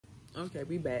Okay,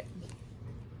 we back.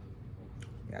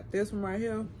 Got this one right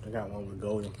here. I got one with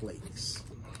golden flakes.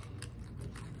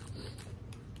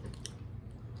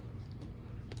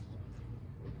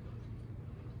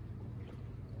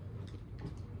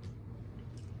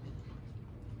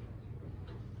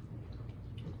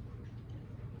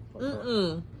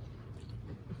 Mm-mm.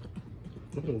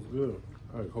 This one's good.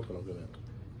 I like coconut in it.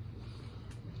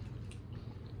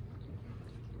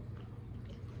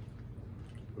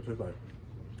 What's it like?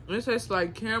 It tastes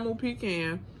like caramel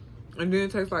pecan, and then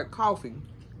it tastes like coffee.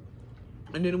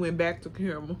 And then it went back to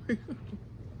caramel.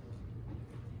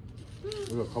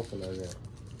 There's a coconut in it.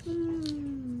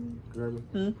 Mm. You hear me?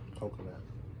 Hmm? Coconut.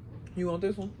 You want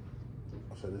this one?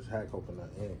 I said this had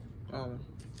coconut in it.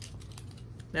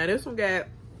 Now this one got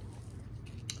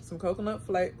some coconut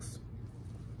flakes.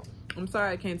 I'm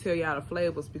sorry I can't tell y'all the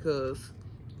flavors because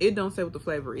it don't say what the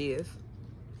flavor is.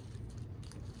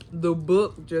 The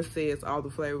book just says all the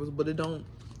flavors, but it don't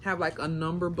have like a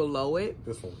number below it.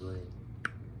 This one's green.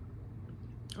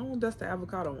 Oh, that's the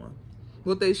avocado one.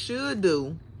 What they should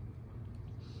do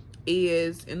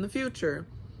is in the future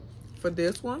for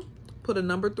this one, put a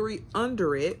number 3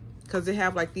 under it because they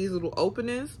have like these little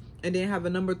openings, and then have a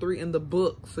number 3 in the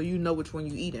book so you know which one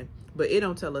you eating. But it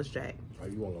don't tell us jack. Oh,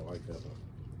 you won't like that one.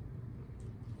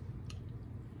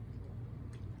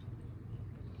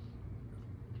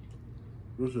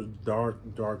 This is dark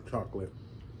chocolate.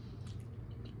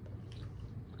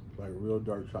 Like real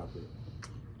dark chocolate.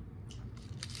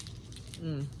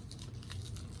 Mm.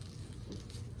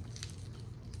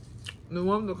 The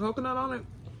one with the coconut on it?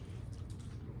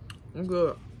 I'm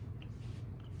good.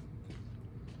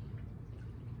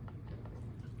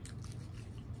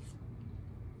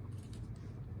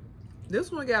 This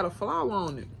one got a flower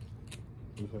on it.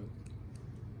 Okay.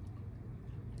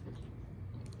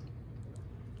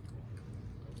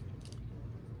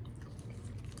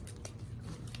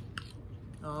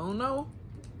 I don't know.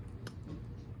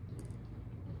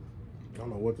 I don't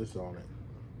know what this is on it.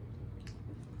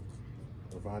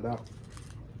 We'll find out.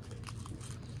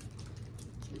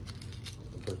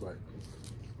 It tastes like.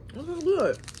 This is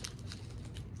good.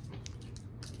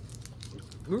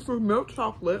 This is milk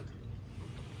chocolate.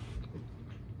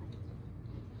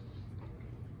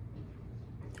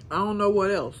 I don't know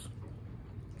what else.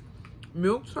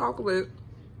 Milk chocolate,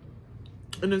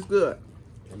 and it's good.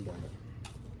 I'm done.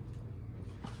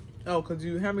 Oh, cause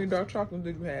how many dark chocolates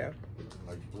did you have?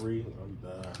 Like 3. I'm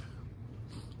done.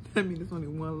 I mean, there's only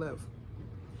one left.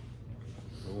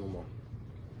 One more.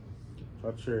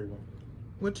 Try the cherry one.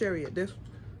 What cherry at this?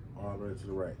 All the way to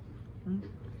the right. Mm-hmm.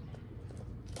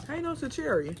 How you know it's a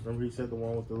cherry? Remember he said the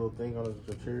one with the little thing on it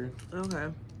is a cherry? Okay.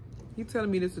 You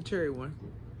telling me this is a cherry one?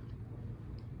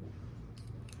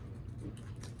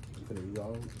 You finna eat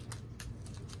all of them?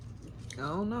 I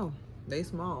don't know. They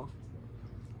small.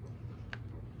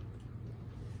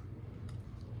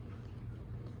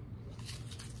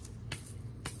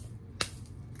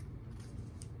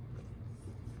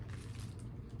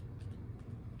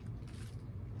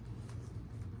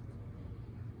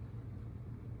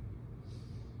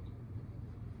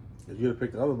 If you'd have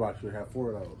picked the other box, you'd have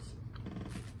 4 of those.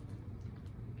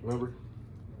 Remember?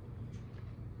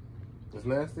 It's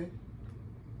nasty.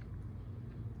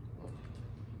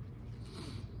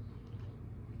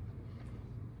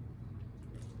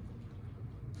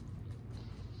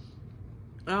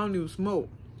 I don't even smoke.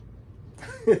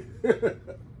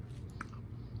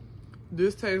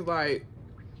 This tastes like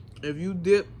if you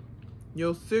dip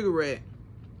your cigarette,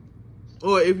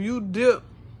 or if you dip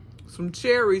some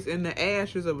cherries in the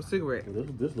ashes of a cigarette.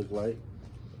 This look like.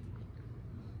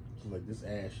 It's like this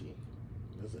ashy.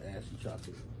 This is ashy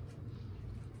chocolate.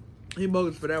 He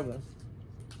bogus for that one.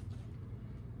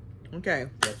 Okay.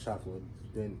 That chocolate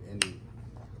been in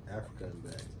Africa and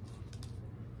back.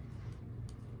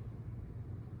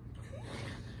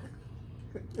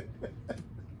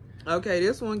 Okay,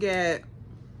 this one got.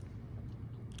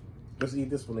 Let's eat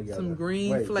this one together. Some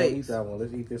green Wait, flakes. Don't eat that one.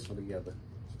 Let's eat this one together.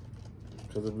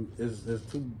 Because it's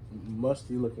two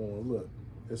musty looking ones. Look,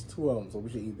 there's 2 of them, so we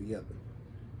should eat together.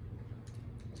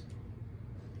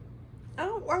 I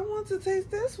want to taste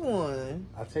this one.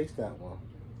 I taste that one.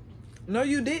 No,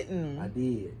 you didn't. I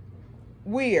did.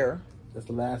 Where? That's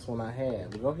the last one I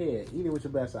had. But go ahead, eat it with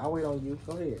your best. I'll wait on you.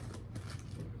 Go ahead.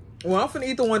 Well, I'm finna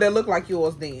eat the one that look like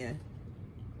yours then.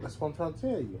 That's what I'm trying to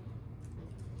tell you.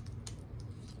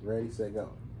 Ready, set, go.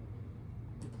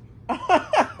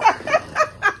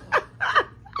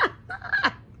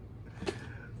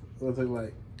 What's it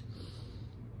like?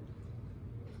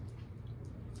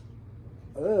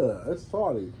 It's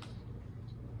salty.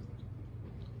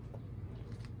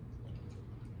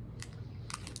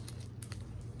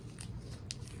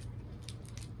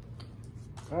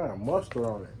 Mustard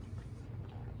on it.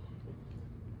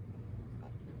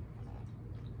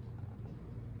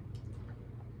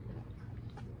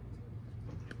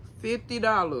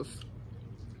 $50.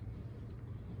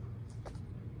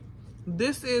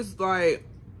 This is like,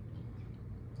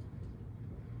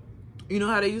 you know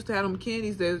how they used to have them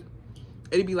candies that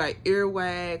it'd be like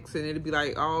earwax and it'd be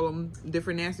like all them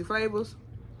different nasty flavors.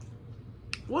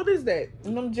 What is that?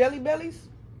 Them Jelly Bellies?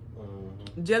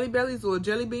 Jelly Bellies or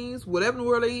Jelly Beans, whatever in the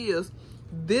world it is.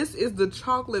 This is the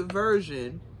chocolate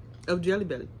version of Jelly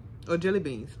Belly or Jelly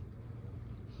Beans.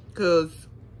 Cause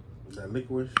that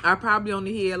licorice. I probably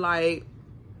only had like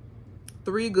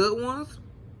 3 good ones,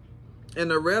 and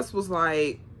the rest was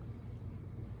like.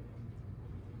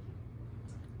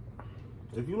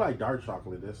 If you like dark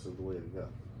chocolate, this is the way to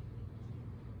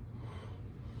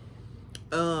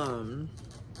go.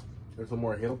 It's a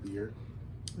more healthier.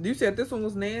 You said this one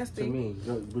was nasty. To me,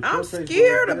 I'm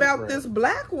scared about this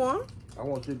black one. I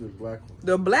want you to do the black one.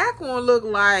 The black one look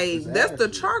like that's the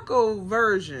charcoal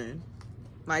version.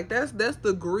 Like that's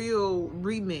the grill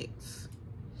remix.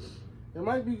 It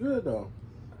might be good though.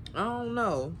 I don't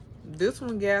know. This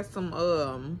one got some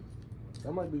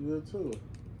That might be good too.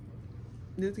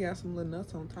 This got some little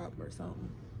nuts on top or something.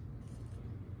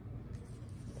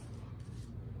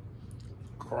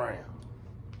 Crown.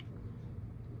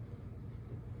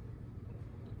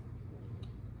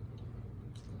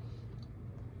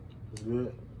 It's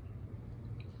good.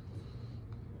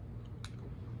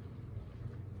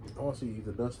 I want to see you eat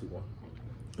the dusty one.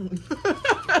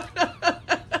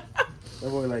 That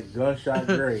boy like gunshot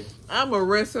gray. I'm gonna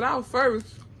rinse it out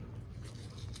first.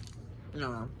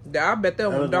 No, I bet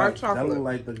that was dark chocolate. That look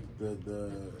like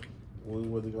the we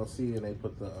were gonna see and they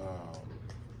put the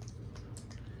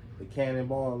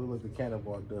cannonball. It look like the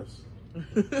cannonball dust.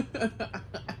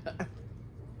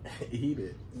 Eat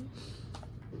it.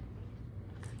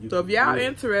 So if y'all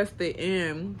interested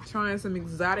in trying some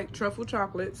exotic truffle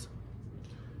chocolates,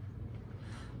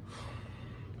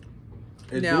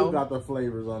 it do got the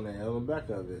flavors on there on the back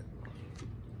of it.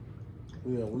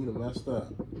 Yeah, we done messed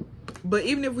up. But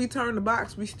even if we turn the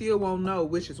box, we still won't know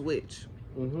which is which.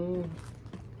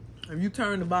 If you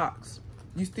turn the box,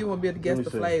 you still won't be able to guess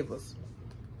the flavors.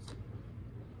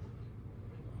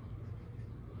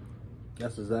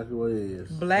 That's exactly what it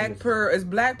is. Black Pearl. Is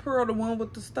Black Pearl the one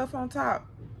with the stuff on top?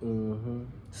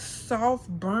 Soft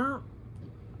burnt.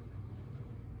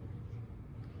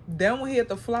 That one had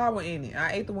the flour in it.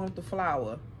 I ate the one with the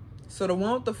flour. So the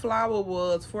one with the flour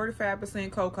was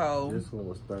 45% cocoa. This one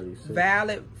was 36.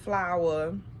 Violet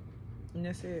flour. And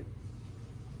that's it.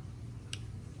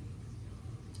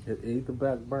 It ate the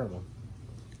black burner.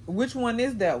 Which one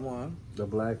is that one? The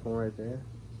black one right there.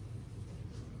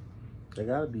 They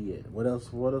gotta be it. What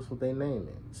else would they name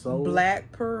it? So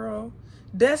Black Pearl.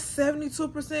 That's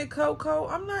 72% cocoa.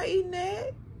 I'm not eating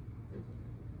that.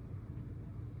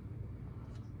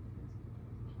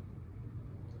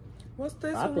 What's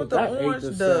this one with the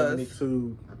orange dust?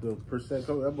 72%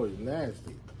 cocoa. That boy's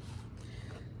nasty.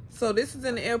 So this is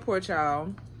in the airport,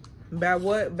 y'all. By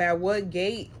what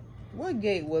gate? What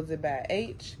gate was it by?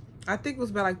 H? I think it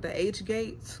was by like the H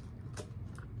gates.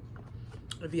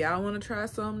 If y'all want to try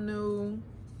something new,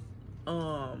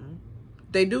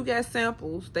 they do got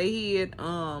samples. They had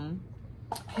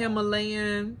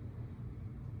Himalayan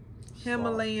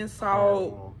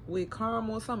salt with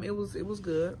caramel or something. It was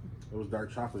good. It was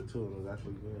dark chocolate too. It was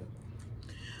actually good.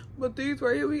 But these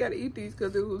right here, we gotta eat these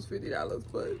because it was $50.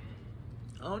 But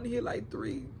I only hit like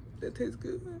 3 that taste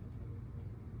good.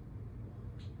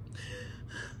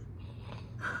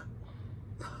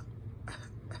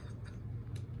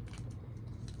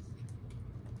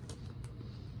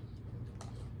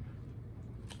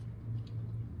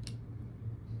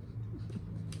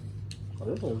 Oh,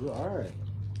 this one's good. All right.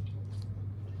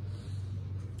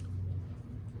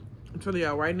 I'm telling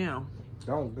y'all right now.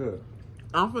 That one's good.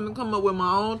 I'm finna come up with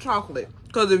my own chocolate.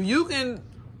 Cause if you can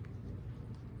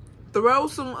throw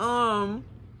some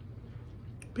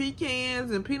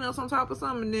pecans and peanuts on top of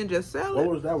something and then just sell it.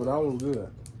 What was that one? That one was good.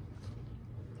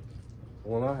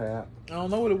 One I had. I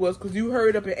don't know what it was because you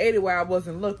hurried up and ate it while I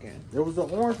wasn't looking. It was the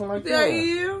orange one like that. There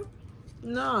you?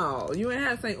 No, you ain't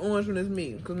have to say orange one is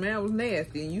me because man was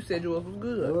nasty and you said yours was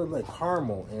good. It was like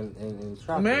caramel and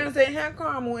chocolate. Man said had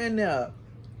caramel in there.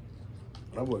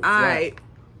 That was Alright.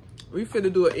 We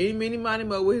finna do it any, mini, money,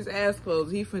 mo with his ass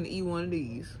closed. He finna eat one of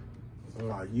these.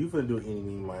 Nah, you finna do any,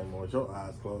 mini, money, mo with your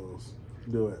eyes closed.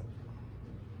 Do it.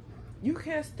 You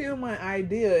can't steal my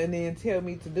idea and then tell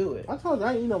me to do it. I told you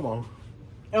I ain't eat no more.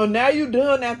 Oh, now you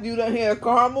done after you done had a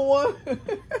caramel one?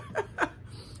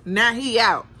 Now he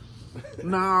out.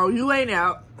 No, you ain't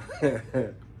out.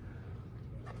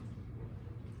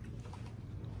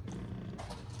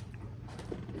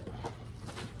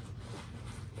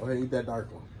 Go ahead, eat that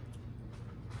dark one.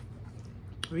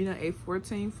 We done ate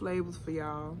 14 flavors for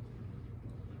y'all.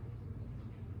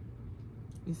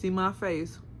 You see my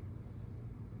face?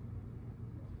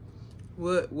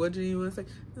 What do you want to say?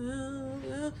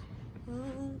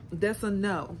 That's a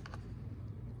no.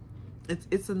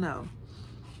 It's a no.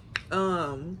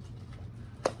 I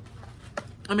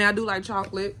mean, I do like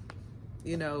chocolate.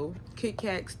 You know, Kit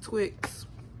Kats, Twix,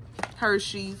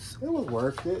 Hershey's. It was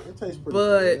worth it. It tastes pretty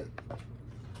good.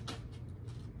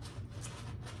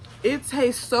 It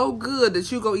tastes so good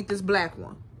that you go eat this black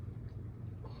one.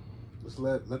 Just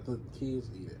let the kids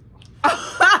eat it.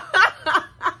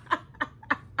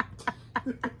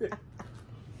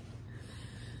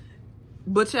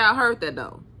 But y'all heard that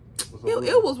though.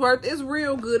 It was worth. It's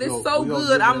real good. It's so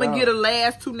good. I'm gonna get the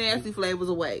last 2 nasty flavors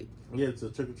away. Yeah, it's a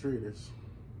trick or treaters.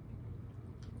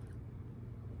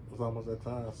 It's almost that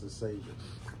time to save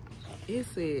it. It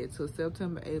said till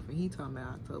September 8th, and he talking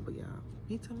about October, y'all.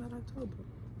 He talking about October.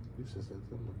 You said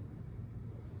September.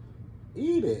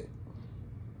 Eat it.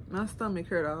 My stomach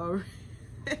hurt already.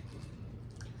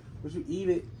 But you eat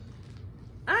it.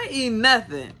 I ain't eating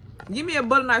nothing. Give me a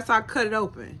butter knife so I cut it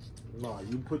open. No,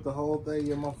 you put the whole thing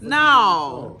in my face.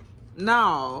 No.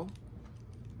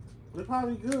 It's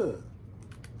probably good.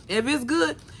 If it's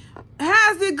good,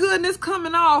 how's it good and it's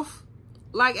coming off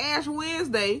like Ash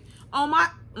Wednesday on my...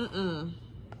 No.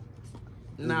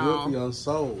 It's good for your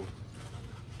soul.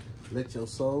 Let your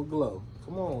soul glow.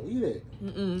 Come on, eat it.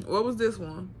 What was this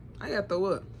one? I gotta throw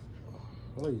up.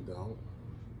 No, you don't.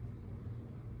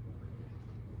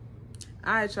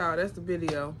 Alright, y'all, that's the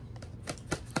video.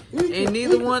 Ain't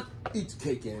neither one... Eat the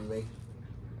cake in me.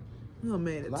 Oh,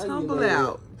 man, it now tumbled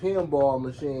out. Pinball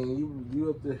machine,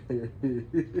 you up there.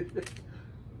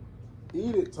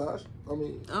 Eat it, Tosh. I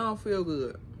mean... I don't feel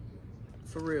good.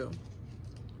 For real.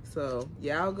 So,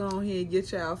 y'all go ahead and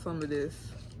get y'all some of this.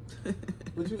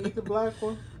 Would you eat the black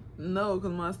one? No,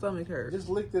 because my stomach hurts. Just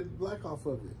lick the black off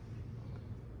of it.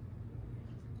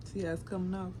 See how it's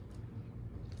coming off?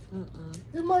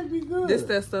 It might be good. This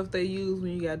that stuff they use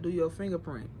when you gotta do your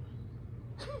fingerprint.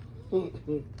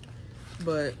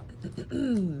 But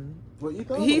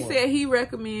he said he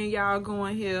recommend y'all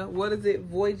going here. What is it?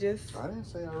 Voyages? I didn't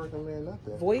say I recommend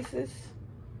nothing. Voices?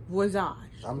 Voyage.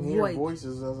 I'm hearing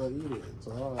voices as I eat it.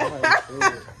 So I haven't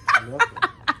said nothing.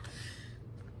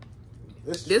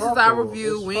 This is our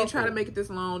review. We ain't trying to make it this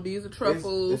long. These are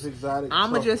truffles. It's exotic.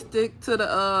 I'm gonna just stick to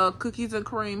the cookies and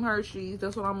cream Hershey's.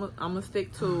 That's what I'm gonna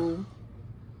stick to.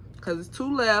 Cause it's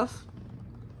 2 left.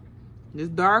 This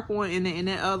dark one and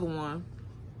that other one.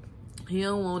 He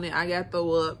don't want it. I got to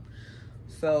throw up.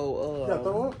 So you got to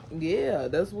throw up? Yeah,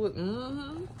 that's what.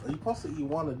 You supposed to eat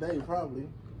 1 a day, probably.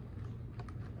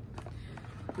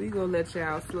 We gonna let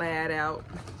y'all slide out.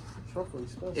 Truffle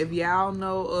expensive. If y'all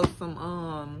know of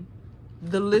some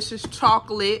delicious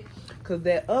chocolate, cause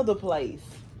that other place,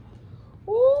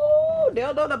 ooh, they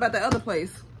don't know about that other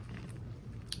place,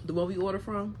 the one we order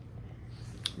from.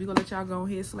 We gonna let y'all go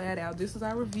ahead and slide out. This is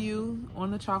our review on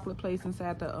the chocolate place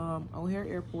inside the O'Hare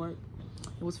Airport.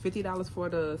 It was $50 for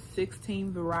the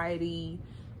 16 variety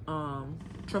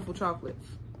truffle chocolates.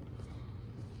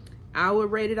 I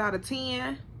would rate it out of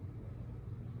 10.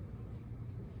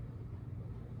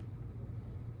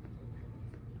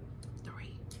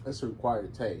 That's a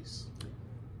required taste.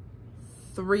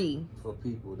 3. For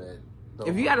people that don't.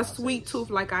 If you got a sweet tooth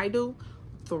like I do,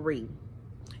 3.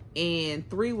 And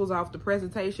 3 was off the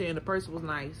presentation and the person was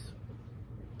nice.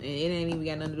 And it ain't even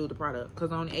got nothing to do with the product.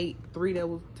 Cause on 8, 3 that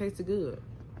was tasted good.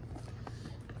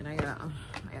 And I got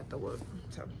the work.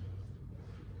 So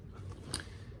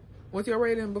what's your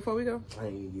rating before we go? I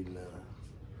ain't getting none.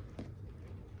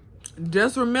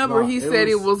 Just remember he said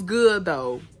it was good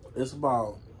though. It's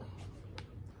about,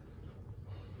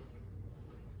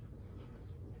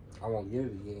 I won't get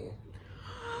it again.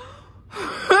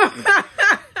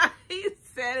 He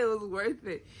said it was worth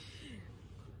it.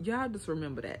 Y'all just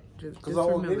remember that. Just I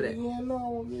won't remember get it again. No, I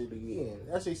won't get it again.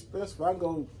 That's expensive. I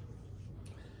go.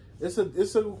 It's a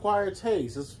required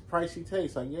taste. It's a pricey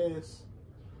taste, I guess.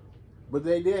 But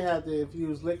they did have the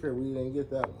infused liquor. We didn't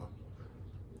get that one.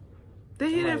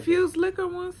 They had infused liquor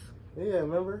once? Yeah,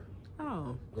 remember?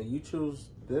 Oh. But you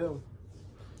choose them.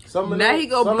 Now he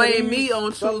gonna blame me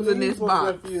on choosing this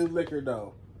box. Infused liquor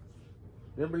though.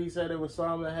 Remember he said there was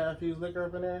some that had infused liquor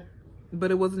up in there? But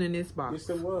it wasn't in this box.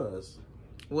 Yes, it was.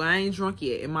 Well, I ain't drunk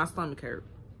yet, and my stomach hurt.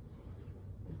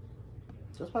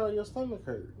 That's probably your stomach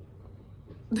hurt.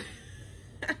 We're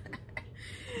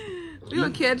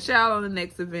gonna catch y'all on the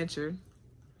next adventure.